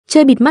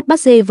chơi bịt mắt bắt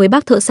dê với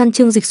bác thợ săn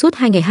Trương Dịch suốt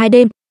 2 ngày 2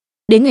 đêm.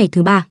 Đến ngày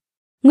thứ 3,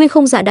 Nguyên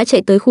Không Dạ đã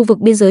chạy tới khu vực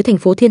biên giới thành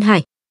phố Thiên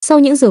Hải. Sau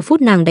những giờ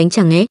phút nàng đánh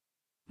chàng né,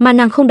 mà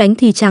nàng không đánh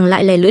thì chàng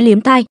lại lè lưỡi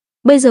liếm tai.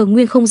 Bây giờ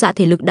Nguyên Không Dạ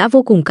thể lực đã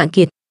vô cùng cạn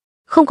kiệt,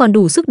 không còn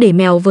đủ sức để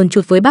mèo vờn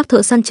chuột với bác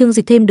thợ săn Trương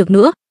Dịch thêm được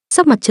nữa.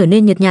 Sắc mặt trở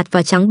nên nhợt nhạt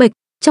và trắng bệch.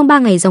 Trong 3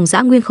 ngày dòng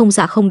dã Nguyên Không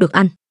Dạ không được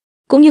ăn,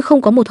 cũng như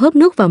không có một hớp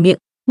nước vào miệng,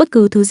 bất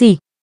cứ thứ gì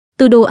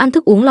từ đồ ăn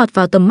thức uống lọt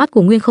vào tầm mắt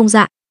của Nguyên Không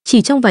Dạ,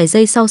 chỉ trong vài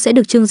giây sau sẽ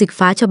được Trương Dịch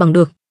phá cho bằng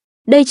được.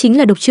 Đây chính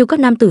là độc chiêu các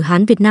nam tử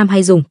Hán Việt Nam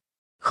hay dùng,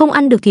 không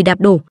ăn được thì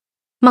đạp đổ.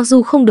 Mặc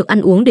dù không được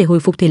ăn uống để hồi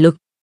phục thể lực,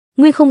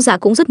 Nguyên Không Dạ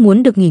cũng rất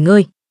muốn được nghỉ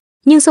ngơi,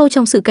 nhưng sâu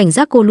trong sự cảnh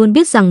giác cô luôn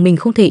biết rằng mình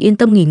không thể yên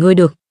tâm nghỉ ngơi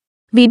được,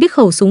 vì biết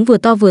khẩu súng vừa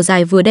to vừa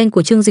dài vừa đen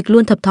của Trương Dịch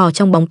luôn thập thò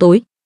trong bóng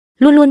tối,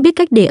 luôn luôn biết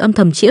cách để âm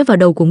thầm chĩa vào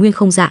đầu của Nguyên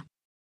Không Dạ.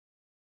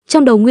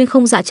 Trong đầu Nguyên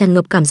Không Dạ tràn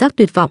ngập cảm giác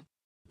tuyệt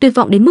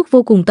vọng đến mức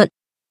vô cùng tận,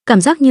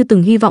 cảm giác như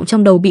từng hy vọng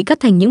trong đầu bị cắt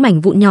thành những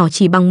mảnh vụn nhỏ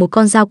chỉ bằng một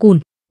con dao cùn.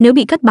 Nếu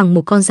bị cắt bằng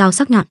một con dao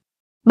sắc nhọn,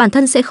 bản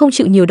thân sẽ không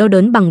chịu nhiều đau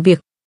đớn bằng việc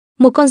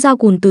một con dao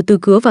cùn từ từ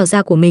cứa vào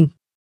da của mình,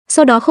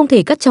 sau đó không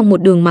thể cắt trong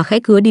một đường mà khẽ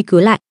cứa đi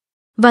cứa lại,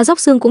 và róc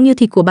xương cũng như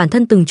thịt của bản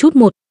thân từng chút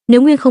một.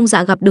 Nếu Nguyên Không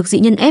Dạ gặp được dị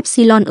nhân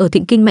Epsilon ở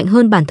Thịnh Kinh mạnh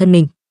hơn bản thân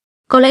mình,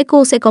 có lẽ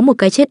cô sẽ có một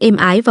cái chết êm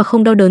ái và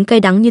không đau đớn cay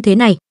đắng như thế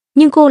này,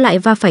 nhưng cô lại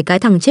va phải cái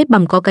thằng chết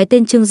bằm có cái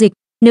tên Trương Dịch.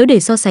 Nếu để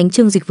so sánh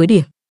Trương Dịch với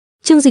đỉa,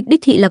 Trương Dịch đích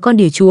thị là con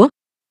đỉa chúa.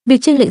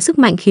 Việc chênh lệch sức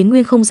mạnh khiến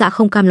Nguyên Không Dạ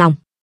không cam lòng,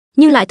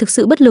 nhưng lại thực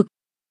sự bất lực.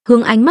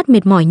 Hướng ánh mắt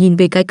mệt mỏi nhìn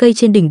về cái cây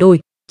trên đỉnh đồi,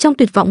 trong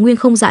tuyệt vọng Nguyên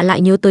Không Dạ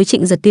lại nhớ tới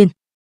Trịnh Giật Tiên.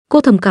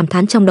 Cô thầm cảm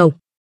thán trong đầu,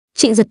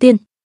 Trịnh Giật Tiên,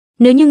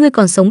 nếu như ngươi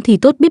còn sống thì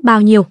tốt biết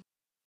bao nhiêu.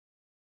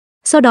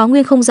 Sau đó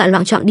Nguyên Không Dạ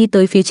loạng choạng đi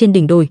tới phía trên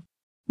đỉnh đồi,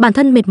 bản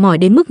thân mệt mỏi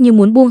đến mức như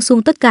muốn buông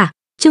xuông tất cả.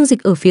 Trương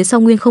Dịch ở phía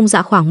sau Nguyên Không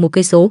Dạ khoảng 1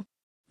 cây số,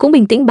 cũng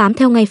bình tĩnh bám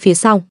theo ngay phía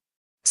sau.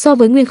 So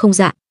với Nguyên Không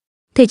Dạ,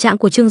 thể trạng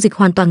của Trương Dịch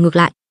hoàn toàn ngược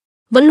lại,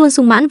 vẫn luôn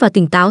sung mãn và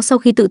tỉnh táo sau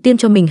khi tự tiêm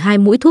cho mình 2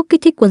 mũi thuốc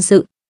kích thích quân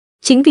sự.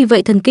 Chính vì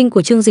vậy thần kinh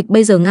của Trương Dịch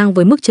bây giờ ngang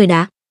với mức chơi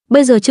đá.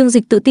 Bây giờ Trương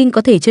Dịch tự tin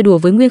có thể chơi đùa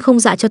với Nguyên Không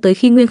Dạ cho tới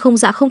khi Nguyên Không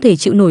Dạ không thể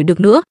chịu nổi được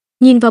nữa.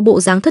 Nhìn vào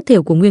bộ dáng thất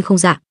thểu của Nguyên Không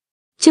Dạ,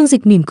 Trương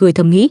Dịch mỉm cười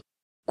thầm nghĩ,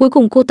 cuối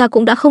cùng cô ta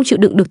cũng đã không chịu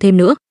đựng được thêm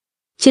nữa.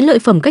 Chiến lợi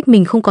phẩm cách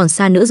mình không còn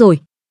xa nữa rồi.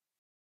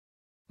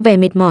 Vẻ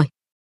mệt mỏi,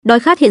 đói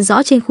khát hiện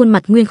rõ trên khuôn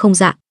mặt Nguyên Không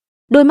Dạ.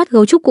 Đôi mắt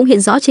gấu trúc cũng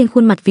hiện rõ trên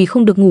khuôn mặt vì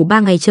không được ngủ 3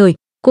 ngày trời.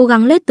 Cố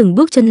gắng lết từng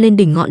bước chân lên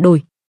đỉnh ngọn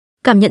đồi,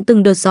 cảm nhận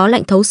từng đợt gió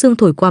lạnh thấu xương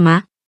thổi qua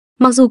má.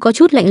 Mặc dù có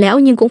chút lạnh lẽo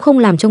nhưng cũng không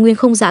làm cho Nguyên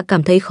Không Dạ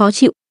cảm thấy khó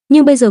chịu.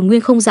 Nhưng bây giờ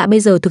Nguyên Không Dạ bây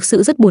giờ thực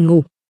sự rất buồn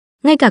ngủ.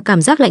 Ngay cả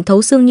cảm giác lạnh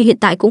thấu xương như hiện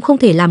tại cũng không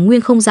thể làm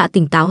Nguyên Không Dạ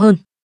tỉnh táo hơn.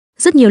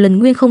 Rất nhiều lần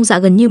Nguyên Không Dạ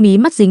gần như mí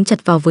mắt dính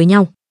chặt vào với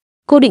nhau.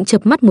 Cô định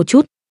chợp mắt một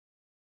chút,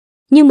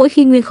 nhưng mỗi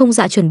khi Nguyên Không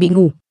Dạ chuẩn bị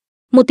ngủ,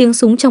 một tiếng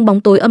súng trong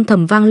bóng tối âm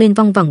thầm vang lên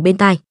văng vẳng bên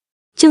tai.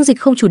 Trương Dịch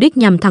không chủ đích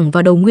nhằm thẳng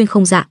vào đầu Nguyên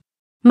Không Dạ,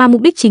 mà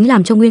mục đích chính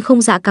làm cho Nguyên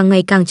Không Dạ càng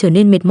ngày càng trở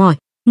nên mệt mỏi,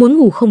 muốn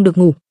ngủ không được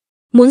ngủ,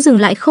 muốn dừng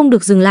lại không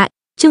được dừng lại.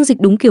 Trương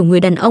Dịch đúng kiểu người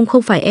đàn ông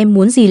không phải em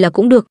muốn gì là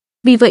cũng được.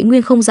 Vì vậy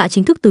Nguyên Không Dạ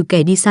chính thức từ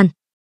kẻ đi săn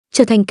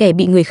trở thành kẻ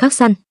bị người khác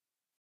săn.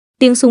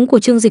 Tiếng súng của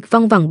Trương Dịch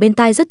văng vẳng bên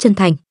tai rất chân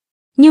thành,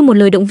 như một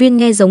lời động viên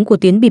nghe giống của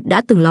Tiến Bịp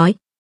đã từng nói,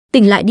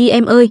 tỉnh lại đi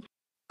em ơi,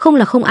 không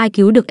là không ai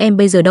cứu được em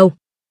bây giờ đâu.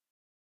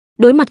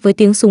 Đối mặt với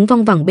tiếng súng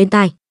văng vẳng bên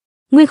tai,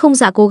 Nguyên Không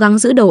Dạ cố gắng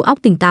giữ đầu óc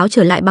tỉnh táo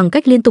trở lại bằng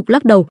cách liên tục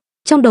lắc đầu,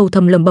 trong đầu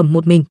thầm lẩm bẩm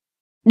một mình,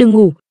 đừng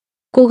ngủ,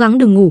 cố gắng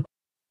đừng ngủ,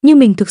 nhưng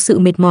mình thực sự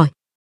mệt mỏi,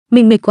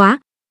 mình mệt quá.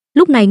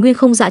 Lúc này Nguyên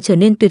Không Dạ trở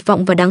nên tuyệt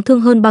vọng và đáng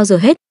thương hơn bao giờ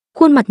hết.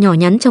 Khuôn mặt nhỏ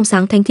nhắn trong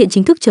sáng thánh thiện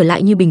chính thức trở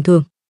lại như bình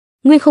thường.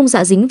 Nguyên Không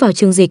Dạ dính vào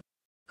Trương Dịch,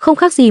 không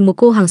khác gì một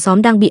cô hàng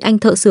xóm đang bị anh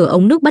thợ sửa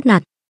ống nước bắt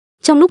nạt.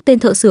 Trong lúc tên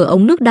thợ sửa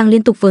ống nước đang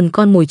liên tục vờn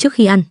con mồi trước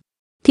khi ăn,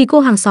 thì cô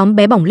hàng xóm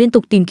bé bỏng liên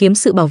tục tìm kiếm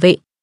sự bảo vệ.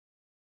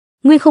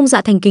 Nguyên Không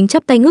Dạ thành kính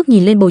chắp tay ngước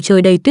nhìn lên bầu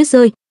trời đầy tuyết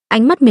rơi,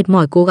 ánh mắt mệt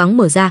mỏi cố gắng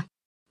mở ra,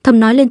 thầm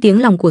nói lên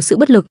tiếng lòng của sự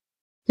bất lực.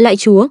 Lạy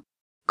Chúa,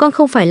 con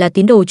không phải là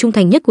tín đồ trung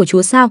thành nhất của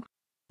Chúa sao?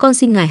 Con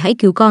xin Ngài hãy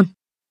cứu con.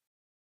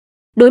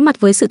 Đối mặt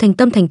với sự thành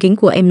tâm thành kính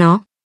của em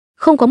nó,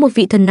 không có một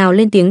vị thần nào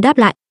lên tiếng đáp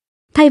lại.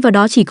 Thay vào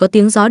đó chỉ có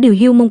tiếng gió điều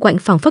hưu mông quạnh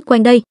phảng phất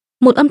quanh đây,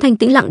 một âm thanh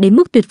tĩnh lặng đến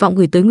mức tuyệt vọng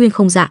gửi tới Nguyên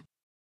Không Dạ.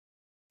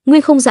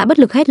 Nguyên Không Dạ bất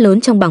lực hét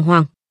lớn trong bàng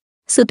hoàng.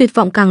 Sự tuyệt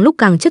vọng càng lúc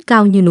càng chất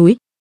cao như núi.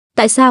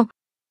 Tại sao?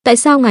 Tại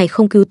sao Ngài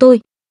không cứu tôi?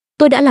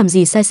 Tôi đã làm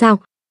gì sai sao?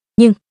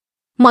 Nhưng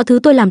mọi thứ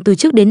tôi làm từ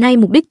trước đến nay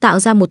mục đích tạo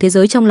ra một thế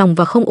giới trong lòng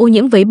và không ô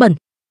nhiễm vấy bẩn.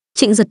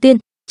 Trịnh Giật Tiên,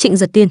 Trịnh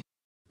Giật Tiên,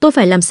 tôi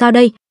phải làm sao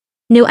đây?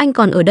 Nếu anh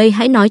còn ở đây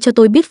hãy nói cho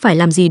tôi biết phải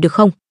làm gì được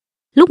không?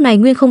 Lúc này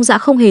Nguyên Không Dạ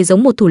không hề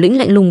giống một thủ lĩnh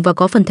lạnh lùng và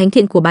có phần thánh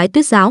thiện của Bái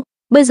Tuyết giáo.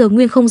 Bây giờ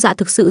Nguyên Không Dạ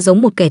thực sự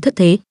giống một kẻ thất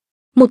thế,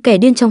 một kẻ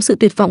điên trong sự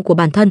tuyệt vọng của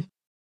bản thân.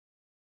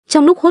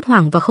 Trong lúc hốt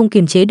hoảng và không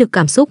kiềm chế được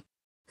cảm xúc,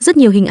 rất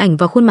nhiều hình ảnh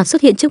và khuôn mặt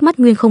xuất hiện trước mắt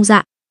Nguyên Không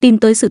Dạ, tìm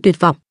tới sự tuyệt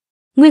vọng.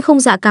 Nguyên Không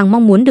Dạ càng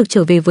mong muốn được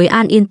trở về với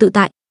an yên tự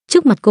tại.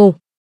 Trước mặt cô,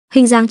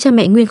 hình dáng cha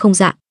mẹ Nguyên Không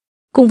Dạ,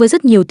 cùng với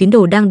rất nhiều tín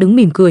đồ đang đứng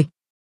mỉm cười.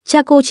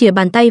 Cha cô chìa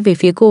bàn tay về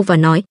phía cô và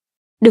nói,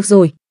 được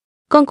rồi,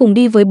 con cùng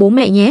đi với bố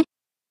mẹ nhé,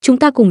 chúng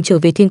ta cùng trở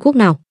về thiên quốc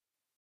nào.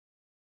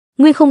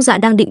 Nguyên Không Dạ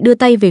đang định đưa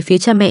tay về phía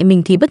cha mẹ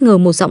mình thì bất ngờ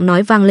một giọng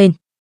nói vang lên.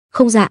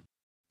 Không Dạ,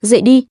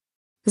 dậy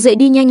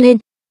đi nhanh lên.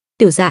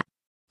 Tiểu Dạ,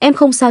 em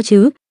không sao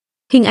chứ?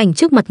 Hình ảnh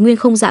trước mặt Nguyên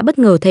Không Dạ bất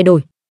ngờ thay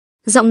đổi.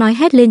 Giọng nói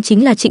hét lên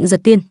chính là Trịnh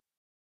Giật Tiên.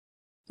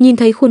 Nhìn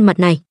thấy khuôn mặt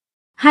này,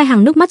 hai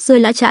hàng nước mắt rơi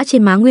lã chã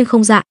trên má Nguyên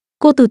Không Dạ,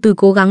 cô từ từ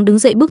cố gắng đứng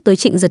dậy bước tới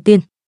Trịnh Giật Tiên.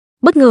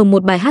 Bất ngờ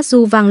một bài hát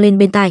ru vang lên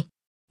bên tai.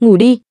 Ngủ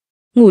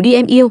đi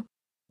em yêu,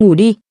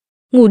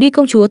 ngủ đi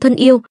công chúa thân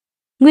yêu.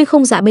 Nguyên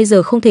Không Dạ bây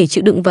giờ không thể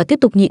chịu đựng và tiếp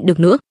tục nhịn được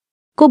nữa.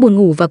 Cô buồn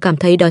ngủ và cảm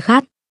thấy đói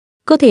khát.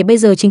 Cơ thể bây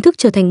giờ chính thức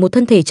trở thành một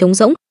thân thể trống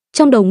rỗng.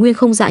 Trong đầu Nguyên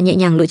Không Dạ nhẹ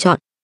nhàng lựa chọn.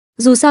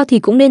 Dù sao thì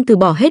cũng nên từ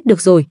bỏ hết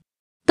được rồi.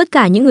 Tất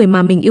cả những người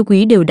mà mình yêu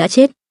quý đều đã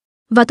chết,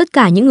 và tất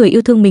cả những người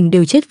yêu thương mình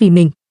đều chết vì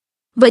mình.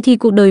 Vậy thì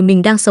cuộc đời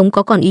mình đang sống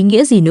có còn ý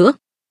nghĩa gì nữa?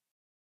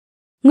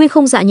 Nguyên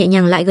Không Dạ nhẹ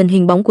nhàng lại gần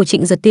hình bóng của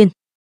Trịnh Giật Tiên.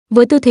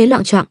 Với tư thế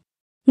loạng choạng,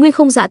 Nguyên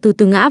Không Dạ từ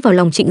từ ngã vào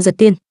lòng Trịnh Giật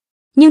Tiên.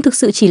 Nhưng thực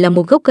sự chỉ là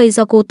một gốc cây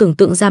do cô tưởng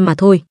tượng ra mà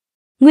thôi.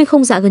 Nguyên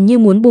Không Dạ gần như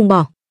muốn buông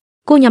bỏ.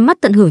 Cô nhắm mắt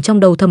tận hưởng, trong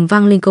đầu thầm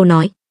vang lên câu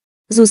nói: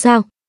 dù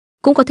sao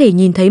cũng có thể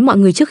nhìn thấy mọi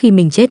người trước khi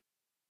mình chết.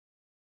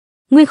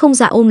 Nguyên Không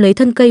Dạ ôm lấy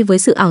thân cây với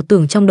sự ảo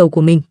tưởng trong đầu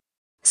của mình.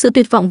 Sự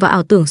tuyệt vọng và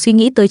ảo tưởng suy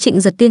nghĩ tới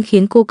Trịnh Giật Tiên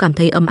khiến cô cảm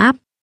thấy ấm áp.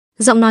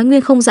 Giọng nói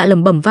Nguyên Không Dạ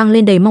lẩm bẩm vang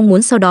lên đầy mong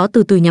muốn, sau đó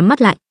từ từ nhắm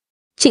mắt lại.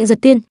 Trịnh Giật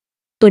Tiên,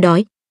 tôi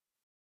đói.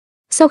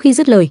 Sau khi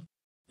dứt lời,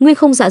 Nguyên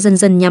Không Dạ dần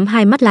dần nhắm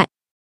hai mắt lại,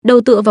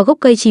 đầu tựa vào gốc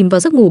cây chìm vào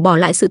giấc ngủ, bỏ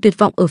lại sự tuyệt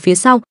vọng ở phía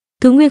sau.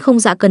 Thứ Nguyên Không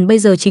Dạ cần bây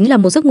giờ chính là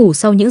một giấc ngủ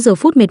sau những giờ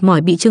phút mệt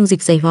mỏi bị Trương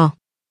Dịch giày vò.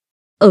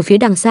 Ở phía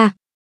đằng xa,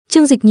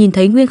 Trương Dịch nhìn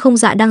thấy Nguyên Không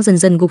Dạ đang dần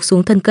dần gục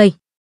xuống thân cây,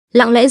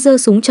 lặng lẽ giơ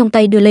súng trong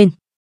tay đưa lên,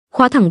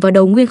 khóa thẳng vào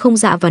đầu Nguyên Không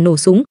Dạ và nổ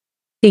súng.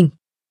 Tỉnh.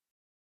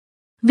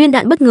 Viên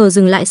đạn bất ngờ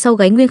dừng lại sau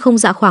gáy Nguyên Không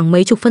Dạ khoảng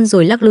mấy chục phân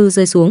rồi lắc lư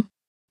rơi xuống.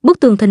 Bức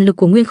tường thần lực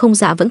của Nguyên Không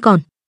Dạ vẫn còn,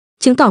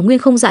 chứng tỏ Nguyên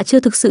Không Dạ chưa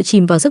thực sự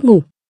chìm vào giấc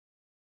ngủ.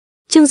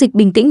 Trương Dịch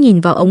bình tĩnh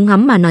nhìn vào ống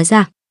ngắm mà nói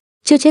ra: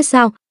 chưa chết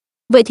sao?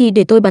 Vậy thì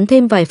để tôi bắn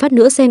thêm vài phát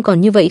nữa xem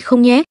còn như vậy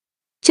không nhé.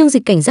 Trương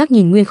Dịch cảnh giác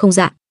nhìn Nguyên Không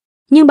Dạ,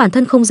 nhưng bản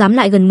thân không dám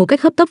lại gần một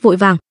cách hấp tấp vội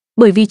vàng,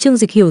 bởi vì Trương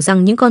Dịch hiểu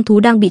rằng những con thú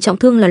đang bị trọng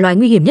thương là loài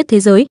nguy hiểm nhất thế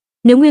giới.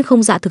 Nếu Nguyên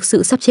Không Dạ thực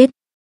sự sắp chết,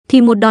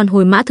 thì một đòn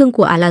hồi mã thương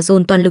của ả là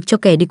dồn toàn lực cho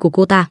kẻ địch của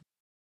cô ta.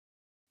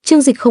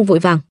 Trương Dịch không vội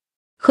vàng,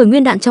 khởi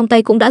nguyên đạn trong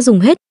tay cũng đã dùng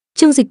hết.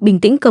 Trương Dịch bình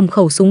tĩnh cầm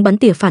khẩu súng bắn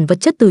tỉa phản vật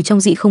chất từ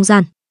trong dị không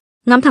gian,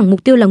 ngắm thẳng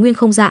mục tiêu là Nguyên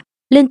Không Dạ,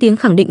 lên tiếng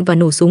khẳng định và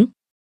nổ súng.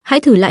 Hãy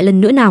thử lại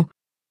lần nữa nào.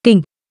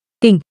 Kình,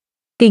 kình,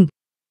 kình.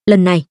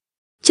 Lần này,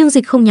 Trương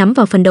Dịch không nhắm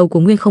vào phần đầu của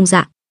Nguyên Không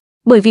Dạ,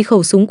 bởi vì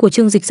khẩu súng của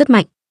Trương Dịch rất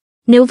mạnh.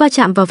 Nếu va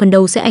chạm vào phần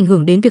đầu sẽ ảnh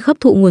hưởng đến việc hấp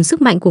thụ nguồn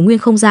sức mạnh của Nguyên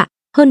Không Dạ.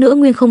 Hơn nữa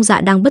Nguyên Không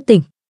Dạ đang bất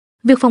tỉnh,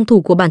 việc phòng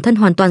thủ của bản thân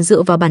hoàn toàn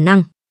dựa vào bản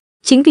năng.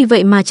 Chính vì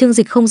vậy mà Trương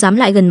Dịch không dám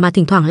lại gần mà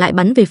thỉnh thoảng lại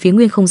bắn về phía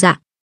Nguyên Không Dạ.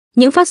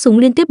 Những phát súng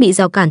liên tiếp bị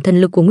rào cản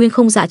thần lực của Nguyên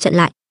Không Dạ chặn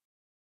lại.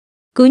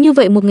 Cứ như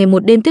vậy một ngày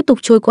một đêm tiếp tục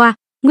trôi qua.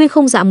 Nguyên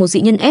Không Dạ, một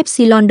dị nhân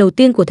Epsilon đầu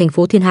tiên của thành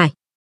phố Thiên Hải,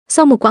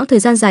 sau một quãng thời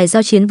gian dài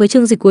giao chiến với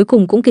Trương Dịch cuối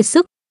cùng cũng kiệt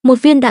sức.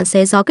 Một viên đạn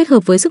xé gió kết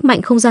hợp với sức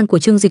mạnh không gian của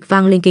Trương Dịch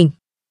vang lên kình.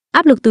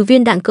 Áp lực từ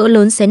viên đạn cỡ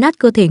lớn xé nát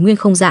cơ thể Nguyên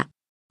Không Dạ.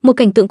 Một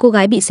cảnh tượng cô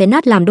gái bị xé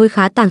nát làm đôi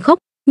khá tàn khốc,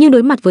 nhưng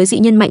đối mặt với dị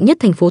nhân mạnh nhất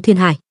thành phố Thiên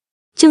Hải,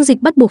 Trương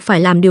Dịch bắt buộc phải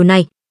làm điều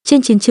này.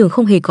 Trên chiến trường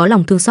không hề có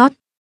lòng thương xót,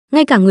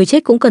 ngay cả người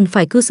chết cũng cần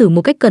phải cư xử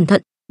một cách cẩn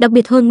thận. Đặc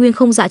biệt hơn, Nguyên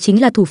Không Dạ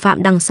chính là thủ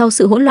phạm đằng sau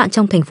sự hỗn loạn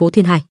trong thành phố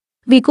Thiên Hải.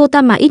 Vì cô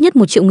ta mà ít nhất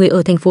 1 triệu người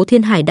ở thành phố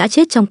Thiên Hải đã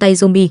chết trong tay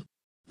zombie.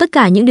 Tất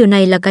cả những điều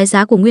này là cái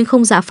giá của Nguyên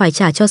Không Dạ phải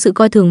trả cho sự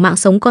coi thường mạng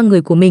sống con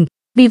người của mình.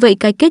 Vì vậy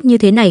cái kết như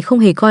thế này không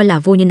hề coi là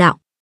vô nhân đạo.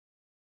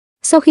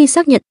 Sau khi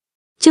xác nhận,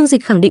 Trương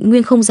Dịch khẳng định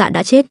Nguyên Không Dạ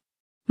đã chết.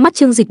 Mắt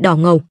Trương Dịch đỏ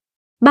ngầu,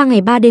 3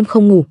 ngày 3 đêm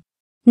không ngủ.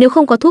 Nếu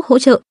không có thuốc hỗ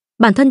trợ,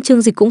 bản thân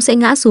Trương Dịch cũng sẽ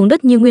ngã xuống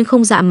đất như Nguyên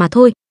Không Dạ mà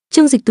thôi.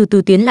 Trương Dịch từ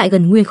từ tiến lại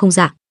gần Nguyên Không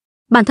Dạ.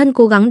 Bản thân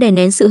cố gắng đè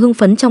nén sự hưng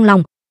phấn trong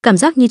lòng, cảm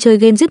giác như chơi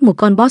game giết một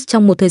con boss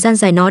trong một thời gian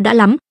dài nó đã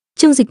lắm.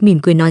 Trương Dịch mỉm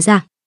cười nói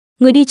ra: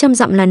 người đi 100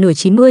 dặm là nửa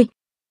 90,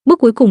 bước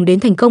cuối cùng đến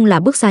thành công là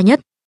bước xa nhất.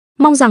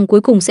 Mong rằng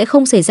cuối cùng sẽ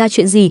không xảy ra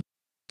chuyện gì.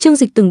 Trương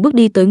Dịch từng bước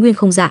đi tới Nguyên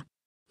Không Dạ.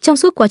 Trong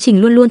suốt quá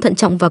trình luôn luôn thận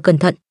trọng và cẩn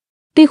thận.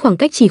 Tuy khoảng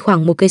cách chỉ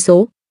khoảng 1 cây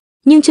số,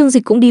 nhưng Trương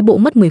Dịch cũng đi bộ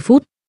mất 10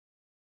 phút.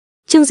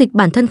 Trương Dịch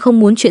bản thân không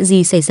muốn chuyện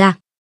gì xảy ra,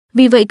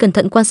 vì vậy cẩn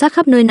thận quan sát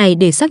khắp nơi này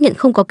để xác nhận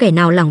không có kẻ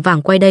nào lảng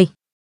vảng quay đây.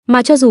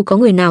 Mà cho dù có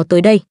người nào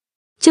tới đây,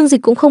 Trương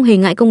Dịch cũng không hề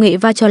ngại công nghệ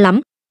va cho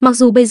lắm. Mặc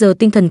dù bây giờ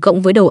tinh thần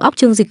cộng với đầu óc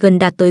Trương Dịch gần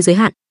đạt tới giới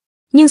hạn,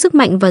 nhưng sức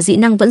mạnh và dị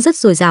năng vẫn rất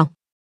dồi dào.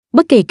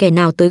 Bất kể kẻ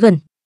nào tới gần,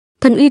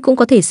 thần uy cũng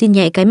có thể xin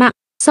nhẹ cái mạng.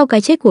 Sau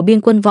cái chết của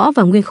Biên Quân Võ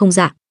và Nguyên Không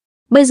Dạ,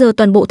 bây giờ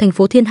toàn bộ thành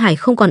phố Thiên Hải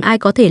không còn ai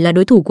có thể là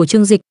đối thủ của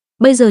Trương Dịch.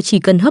 Bây giờ chỉ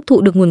cần hấp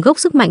thụ được nguồn gốc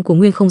sức mạnh của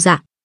Nguyên Không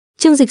Dạ,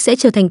 Trương Dịch sẽ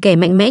trở thành kẻ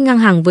mạnh mẽ ngang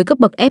hàng với cấp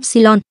bậc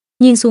Epsilon.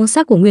 Nhìn xuống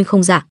xác của Nguyên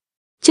Không Dạ,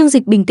 Trương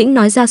Dịch bình tĩnh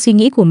nói ra suy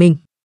nghĩ của mình.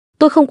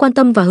 Tôi không quan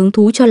tâm và hứng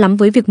thú cho lắm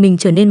với việc mình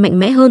trở nên mạnh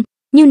mẽ hơn,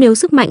 nhưng nếu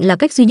sức mạnh là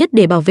cách duy nhất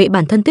để bảo vệ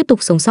bản thân tiếp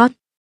tục sống sót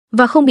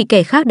và không bị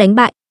kẻ khác đánh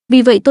bại,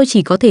 vì vậy tôi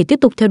chỉ có thể tiếp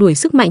tục theo đuổi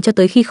sức mạnh cho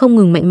tới khi không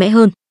ngừng mạnh mẽ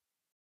hơn.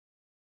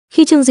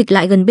 Khi Trương Dịch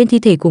lại gần bên thi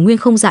thể của Nguyên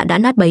Không Dạ đã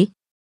nát bấy,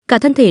 cả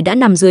thân thể đã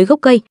nằm dưới gốc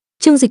cây,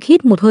 Trương Dịch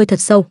hít một hơi thật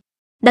sâu,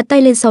 đặt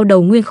tay lên sau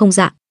đầu Nguyên Không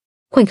Dạ.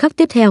 Khoảnh khắc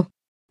tiếp theo,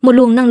 một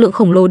luồng năng lượng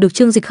khổng lồ được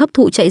Trương Dịch hấp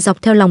thụ chạy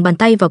dọc theo lòng bàn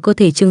tay vào cơ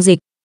thể Trương Dịch.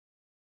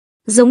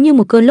 Giống như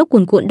một cơn lốc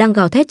cuồn cuộn đang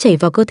gào thét chảy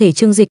vào cơ thể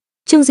Trương Dịch.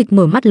 Trương Dịch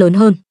mở mắt lớn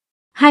hơn,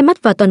 hai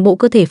mắt và toàn bộ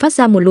cơ thể phát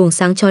ra một luồng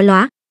sáng chói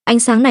lóa. Ánh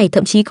sáng này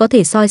thậm chí có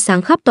thể soi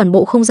sáng khắp toàn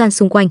bộ không gian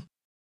xung quanh.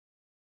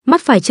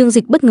 Mắt phải Chương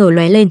Dịch bất ngờ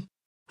lóe lên,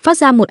 phát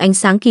ra một ánh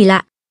sáng kỳ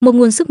lạ, một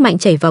nguồn sức mạnh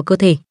chảy vào cơ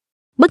thể,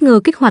 bất ngờ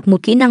kích hoạt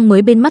một kỹ năng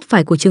mới bên mắt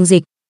phải của Chương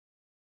Dịch.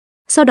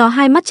 Sau đó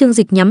hai mắt Chương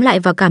Dịch nhắm lại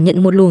và cảm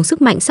nhận một luồng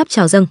sức mạnh sắp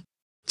trào dâng.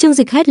 Chương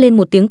Dịch hét lên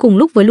một tiếng cùng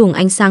lúc với luồng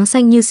ánh sáng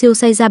xanh như siêu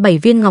xay ra 7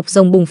 viên ngọc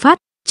rồng bùng phát.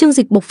 Chương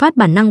Dịch bộc phát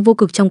bản năng vô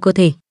cực trong cơ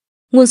thể.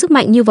 Nguồn sức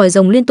mạnh như vòi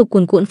rồng liên tục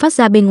cuồn cuộn phát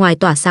ra bên ngoài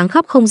tỏa sáng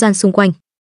khắp không gian xung quanh.